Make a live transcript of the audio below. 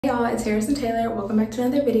Hey y'all, it's Harrison Taylor. Welcome back to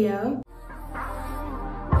another video.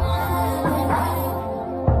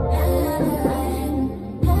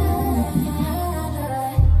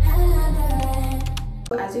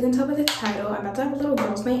 As you can tell by the title, I'm about to have a little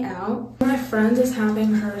girls' night out. One of my friends is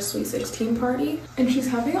having her sweet 16 party, and she's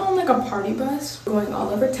having it on like a party bus going all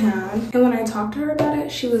over town. And when I talked to her about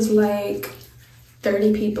it, she was like,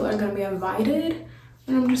 30 people are gonna be invited.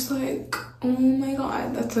 And I'm just like, oh my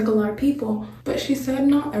god, that's like a lot of people. But she said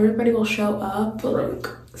not everybody will show up, but like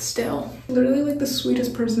still. Literally like the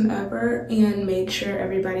sweetest person ever, and made sure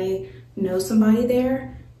everybody knows somebody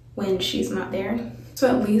there when she's not there. So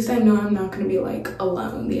at least I know I'm not gonna be like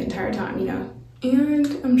alone the entire time, you know? And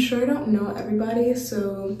I'm sure I don't know everybody,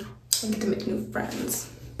 so I get to make new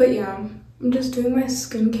friends. But yeah, I'm just doing my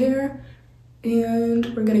skincare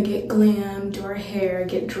and we're gonna get glam, do our hair,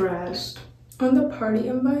 get dressed. On the party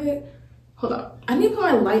invite, hold on, I need to put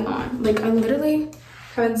my light on. Like I literally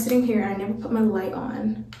have been sitting here and I never put my light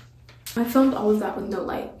on. I filmed all of that with no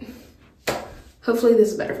light. Hopefully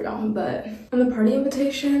this is better for y'all. But on the party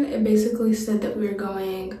invitation, it basically said that we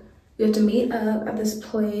have to meet up at this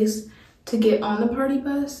place to get on the party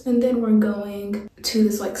bus, and then we're going to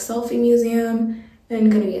this like selfie museum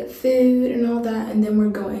and gonna get food and all that, and then we're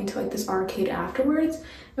going to like this arcade afterwards.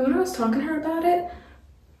 And when I was talking to her about it,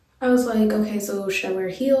 I was like, okay, so should I wear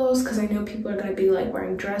heels? Because I know people are gonna be like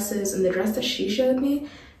wearing dresses, and the dress that she showed me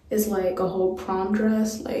is like a whole prom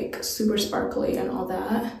dress, like super sparkly and all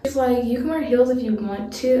that. It's like, you can wear heels if you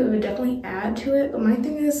want to, it would definitely add to it. But my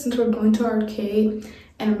thing is, since we're going to arcade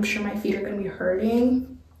and I'm sure my feet are gonna be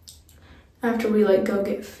hurting after we like go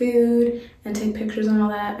get food and take pictures and all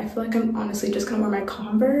that, I feel like I'm honestly just gonna wear my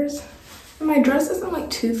Converse. And my dress isn't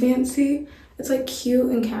like too fancy. It's like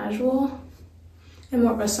cute and casual and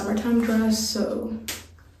more of a summertime dress, so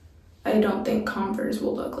I don't think Converse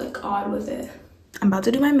will look like odd with it. I'm about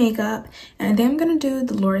to do my makeup, and I think I'm gonna do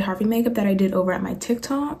the Lori Harvey makeup that I did over at my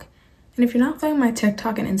TikTok. And if you're not following my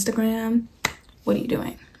TikTok and Instagram, what are you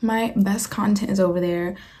doing? My best content is over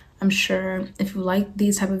there. I'm sure if you like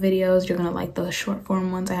these type of videos, you're gonna like the short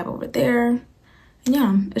form ones I have over there. And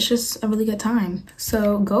yeah, it's just a really good time.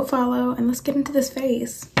 So go follow and let's get into this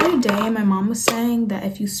face. The other day, my mom was saying that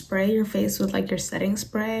if you spray your face with like your setting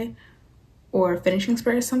spray or finishing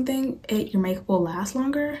spray or something, your makeup will last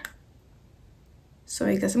longer. So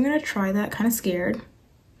I guess I'm gonna try that, kind of scared.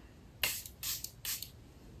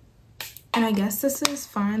 And I guess this is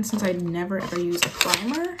fine since I never ever use a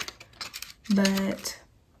primer. But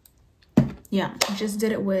yeah, I just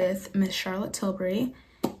did it with Miss Charlotte Tilbury.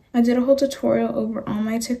 I did a whole tutorial over on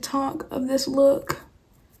my TikTok of this look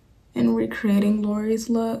and recreating Lori's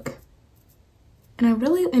look. And I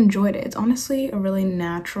really enjoyed it. It's honestly a really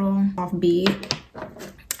natural offbeat.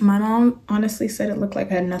 My mom honestly said it looked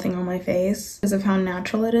like I had nothing on my face because of how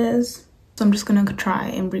natural it is. So I'm just gonna try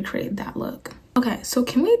and recreate that look. Okay, so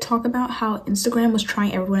can we talk about how Instagram was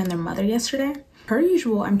trying everyone and their mother yesterday? Per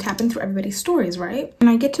usual, I'm tapping through everybody's stories, right? And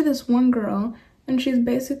I get to this one girl and she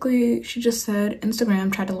just said,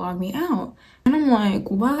 Instagram tried to log me out. And I'm like,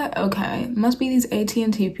 what? Okay, must be these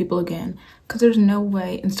AT&T people again, because there's no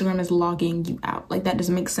way Instagram is logging you out. Like, that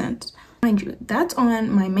doesn't make sense. Mind you, that's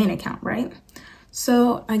on my main account, right?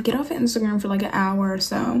 So I get off of Instagram for like an hour or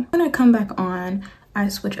so. When I come back on, I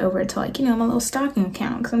switch over to like, you know, my little stalking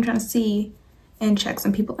account because I'm trying to see and check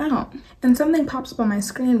some people out. And something pops up on my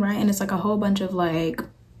screen, right? And it's like a whole bunch of like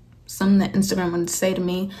something that Instagram wanted to say to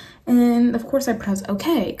me. And of course I press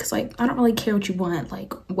okay, because like I don't really care what you want,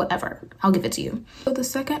 like whatever, I'll give it to you. So the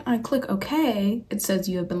second I click okay, it says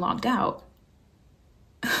you have been logged out.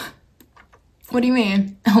 What do you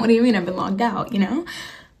mean? What do you mean I've been logged out, you know?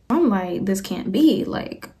 I'm like, this can't be,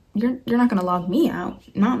 like you're not gonna log me out,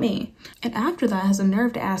 not me. And after that has the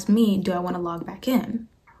nerve to ask me, do I want to log back in?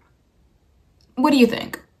 What do you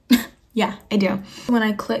think? Yeah, I do. When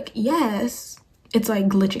I click yes, it's like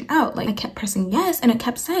glitching out. Like I kept pressing yes and it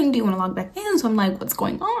kept saying, do you want to log back in? So I'm like, what's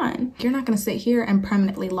going on? You're not gonna sit here and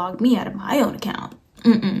permanently log me out of my own account.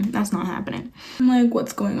 That's not happening. I'm like,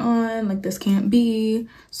 what's going on? Like this can't be.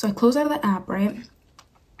 So I close out of the app, right?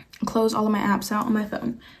 Close all of my apps out on my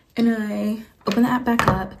phone. And I open the app back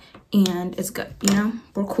up and it's good, you know?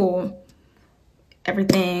 We're cool.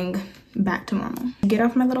 Everything back to normal. Get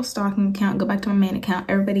off my little stalking account, go back to my main account.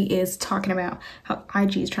 Everybody is talking about how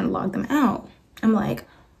IG is trying to log them out. I'm like,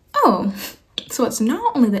 oh, so it's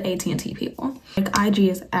not only the AT&T people. Like IG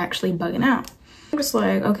is actually bugging out. I'm just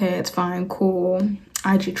like, okay, it's fine, cool.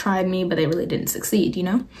 IG tried me, but they really didn't succeed, you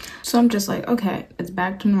know? So I'm just like, okay, it's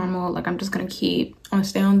back to normal. Like I'm gonna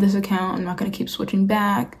stay on this account. I'm not gonna keep switching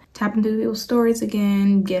back, tap into people's stories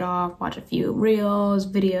again, get off, watch a few reels,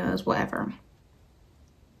 videos, whatever.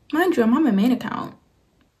 Mind you, I'm on my main account.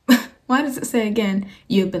 Why does it say again,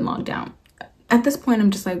 you've been logged out? At this point,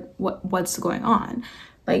 I'm just like, what's going on?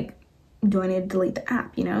 Like, do I need to delete the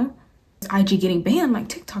app, you know? Is IG getting banned like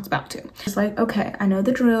TikTok's about to? It's like, okay, I know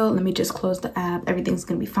the drill. Let me just close the app. Everything's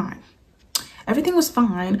gonna be fine. Everything was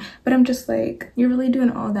fine, but I'm just like, you're really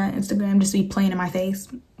doing all that Instagram just to be playing in my face?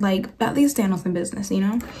 Like, at least stand on some business, you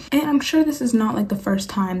know? And I'm sure this is not like the first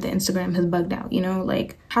time that Instagram has bugged out, you know?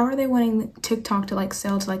 Like, how are they wanting TikTok to like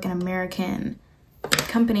sell to like an American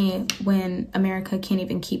company when America can't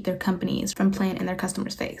even keep their companies from playing in their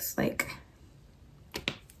customers' face? Like,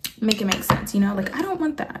 make it make sense, you know? Like, I don't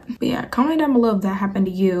want that. But yeah, comment down below if that happened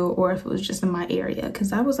to you or if it was just in my area,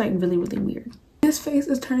 because that was like really, really weird. This face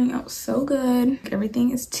is turning out so good. Everything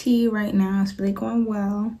is tea right now. It's really going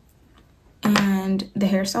well. And the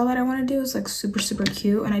hairstyle that I want to do is like super, super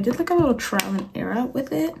cute. And I did like a little trial and error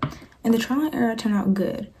with it. And the trial and error turned out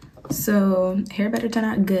good. So hair better turn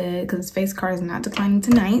out good because this face card is not declining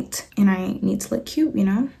tonight. And I need to look cute, you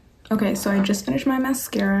know? Okay, so I just finished my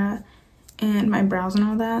mascara and my brows and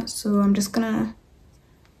all that. So I'm just gonna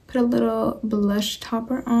put a little blush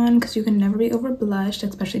topper on because you can never be over blushed,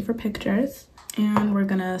 especially for pictures. And we're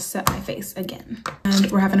gonna set my face again. And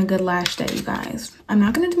we're having a good lash day, you guys. I'm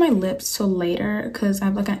not gonna do my lips till later because I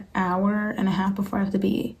have like an hour and a half before I have to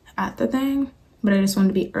be at the thing. But I just wanted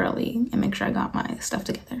to be early and make sure I got my stuff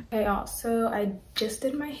together. Okay, y'all, so I just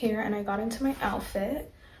did my hair and I got into my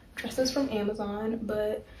outfit. Dress is from Amazon,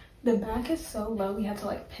 but the back is so low we had to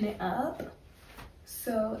like pin it up.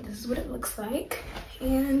 So this is what it looks like.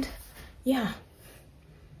 And yeah.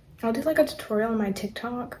 I'll do like a tutorial on my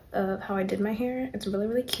TikTok of how I did my hair. It's really,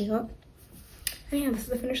 really cute. And yeah, this is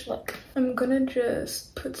the finished look. I'm gonna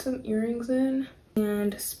just put some earrings in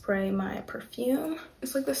and spray my perfume.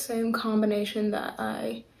 It's like the same combination that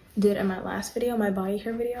I did in my last video, my body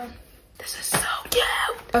care video. This is so cute.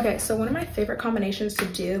 Okay, so one of my favorite combinations to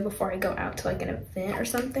do before I go out to like an event or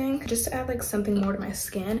something, just to add like something more to my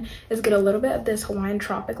skin, is get a little bit of this Hawaiian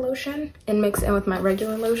Tropic lotion and mix it in with my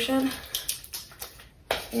regular lotion.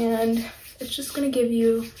 And it's just gonna give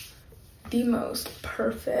you the most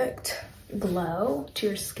perfect glow to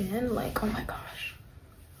your skin. Like, oh my gosh.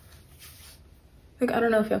 Like, I don't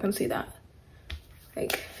know if y'all can see that.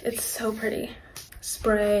 Like, it's so pretty.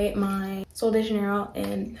 Spray my Sol de Janeiro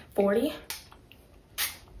in 40.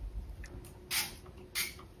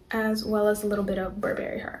 As well as a little bit of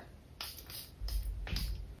Burberry Her.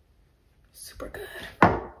 Super good.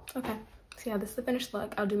 Okay, so yeah, this is the finished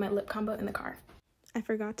look. I'll do my lip combo in the car. I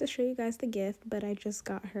forgot to show you guys the gift, but I just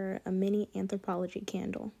got her a mini anthropology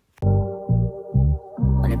candle.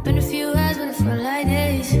 Only been a few hours, but it felt like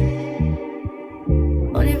days.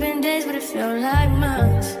 Only been days, but it felt like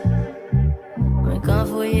months. Been gone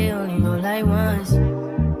for a year, only know like once.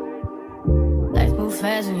 Life move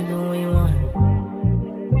fast when you do what you want.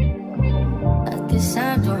 I guess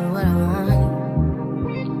I'm doing what I want.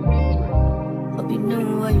 Hope you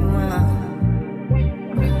doing what you want.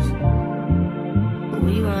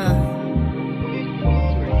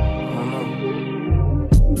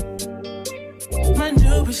 My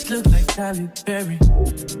new bitch look like Halle Berry,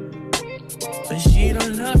 but she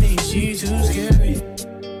don't love me, she too scary.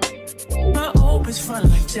 My old bitch fun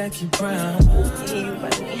like Jackie Brown.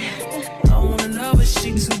 I wanna know if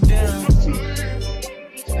she too down.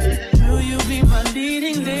 Will you be my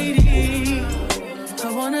leading lady? I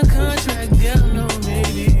want a contract, girl, no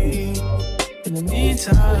maybe. In the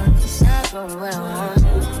meantime, it's not going where I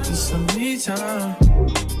want. It's some me time.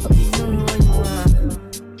 Hope you doing what you want.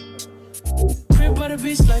 Crib by the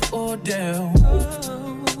beach like Odell.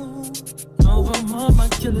 No, but all my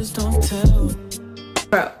killers don't tell.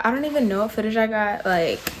 Bro, I don't even know what footage I got.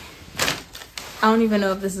 Like, I don't even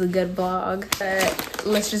know if this is a good vlog, but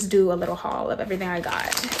let's just do a little haul of everything I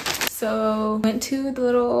got. So, went to the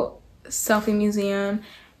little selfie museum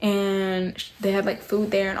and they had like food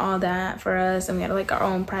there and all that for us, and we had like our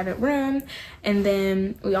own private room, and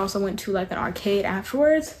then we also went to like an arcade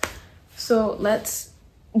afterwards. So let's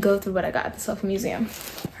go through what I got at the selfie museum.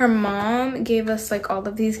 Her mom gave us like all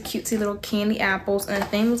of these cutesy little candy apples, and the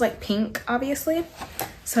thing was like pink, obviously.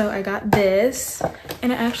 So I got this,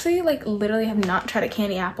 and I actually like literally have not tried a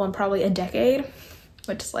candy apple in probably a decade,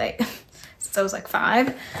 which is like since I was like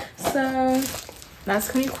 5. So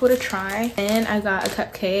that's gonna be cool to try. And I got a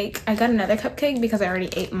cupcake. I got another cupcake because I already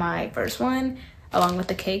ate my first one along with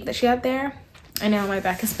the cake that she had there. I know my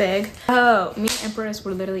back is big. Oh, me and Empress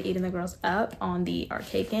were literally eating the girls up on the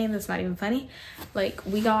arcade game. That's not even funny. Like,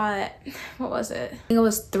 we got, what was it? I think it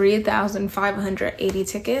was 3,580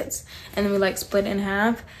 tickets, and then we like split in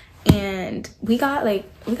half, and we got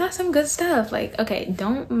some good stuff. Like, okay,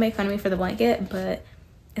 don't make fun of me for the blanket, but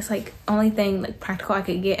it's like only thing like practical I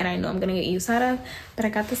could get and I know I'm gonna get use out of. But I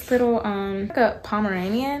got this little like a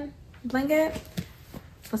Pomeranian blanket.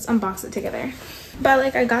 Let's unbox it together. But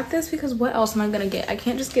like I got this because what else am I gonna get? I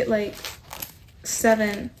can't just get like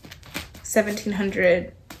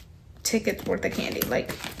 1,700 tickets worth of candy.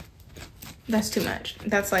 Like that's too much.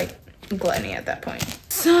 That's like gluttony at that point.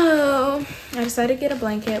 So I decided to get a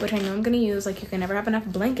blanket, which I know I'm gonna use. Like you can never have enough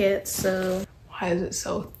blankets. So why is it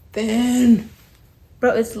so thin?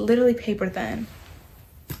 Bro, it's literally paper thin.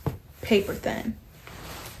 Paper thin.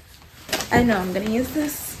 I know I'm gonna use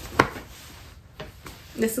this.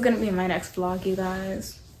 This is gonna be my next vlog, you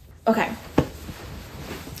guys. Okay.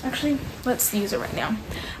 Actually, let's use it right now.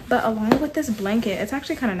 But along with this blanket, it's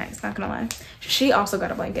actually kind of nice, not gonna lie. She also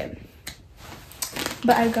got a blanket.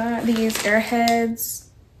 But I got these Airheads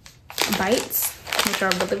bites, which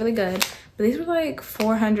are really, really good. But these were like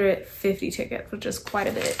 450 tickets, which is quite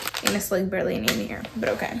a bit. And it's like barely any in here, but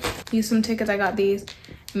okay. Use some tickets. I got these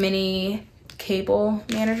mini cable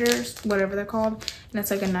managers, whatever they're called. And it's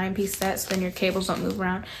like a 9-piece set, so then your cables don't move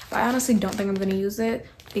around. But I honestly don't think I'm gonna use it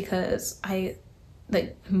because I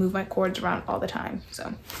like move my cords around all the time.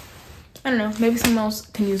 So I don't know, maybe someone else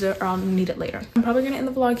can use it or I'll need it later. I'm probably gonna end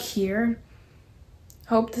the vlog here.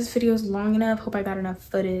 Hope this video is long enough. Hope I got enough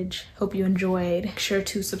footage. Hope you enjoyed. Make sure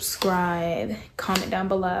to subscribe. Comment down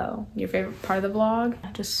below your favorite part of the vlog.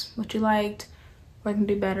 Just what you liked, what I can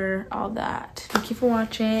do better, all that. Thank you for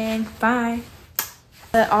watching. Bye.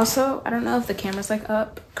 Also, I don't know if the camera's like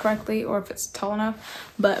up correctly or if it's tall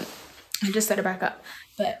enough, but I just set it back up.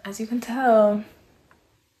 But as you can tell,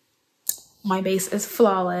 my base is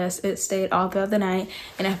flawless. It stayed all throughout the night.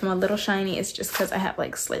 And if I'm a little shiny, it's just because I have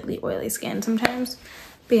like slightly oily skin sometimes.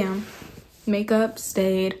 But yeah, makeup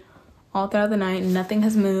stayed all throughout the night. Nothing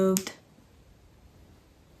has moved.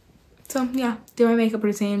 So yeah, do my makeup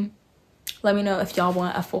routine. Let me know if y'all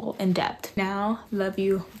want a full in-depth. Now, love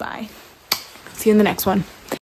you. Bye. See you in the next one.